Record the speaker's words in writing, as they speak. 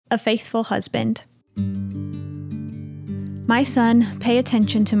A faithful husband. My son, pay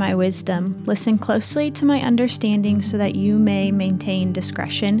attention to my wisdom. Listen closely to my understanding so that you may maintain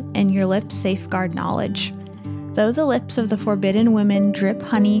discretion and your lips safeguard knowledge. Though the lips of the forbidden woman drip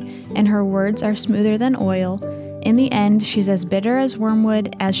honey and her words are smoother than oil, in the end she's as bitter as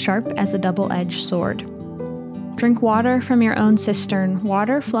wormwood, as sharp as a double-edged sword. Drink water from your own cistern,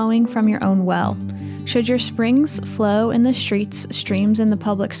 water flowing from your own well. Should your springs flow in the streets, streams in the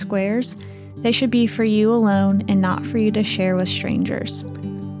public squares, they should be for you alone and not for you to share with strangers.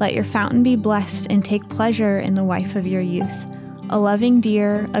 Let your fountain be blessed and take pleasure in the wife of your youth, a loving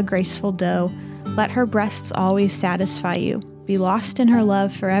deer, a graceful doe. Let her breasts always satisfy you. Be lost in her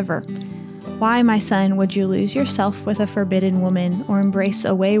love forever. Why, my son, would you lose yourself with a forbidden woman or embrace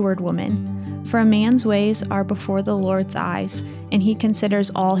a wayward woman? For a man's ways are before the Lord's eyes, and he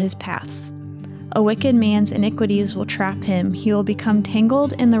considers all his paths. A wicked man's iniquities will trap him. He will become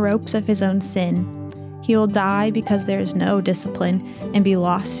tangled in the ropes of his own sin. He will die because there is no discipline and be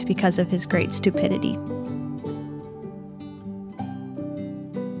lost because of his great stupidity.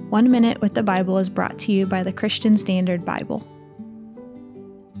 1 Minute with the Bible is brought to you by the Christian Standard Bible.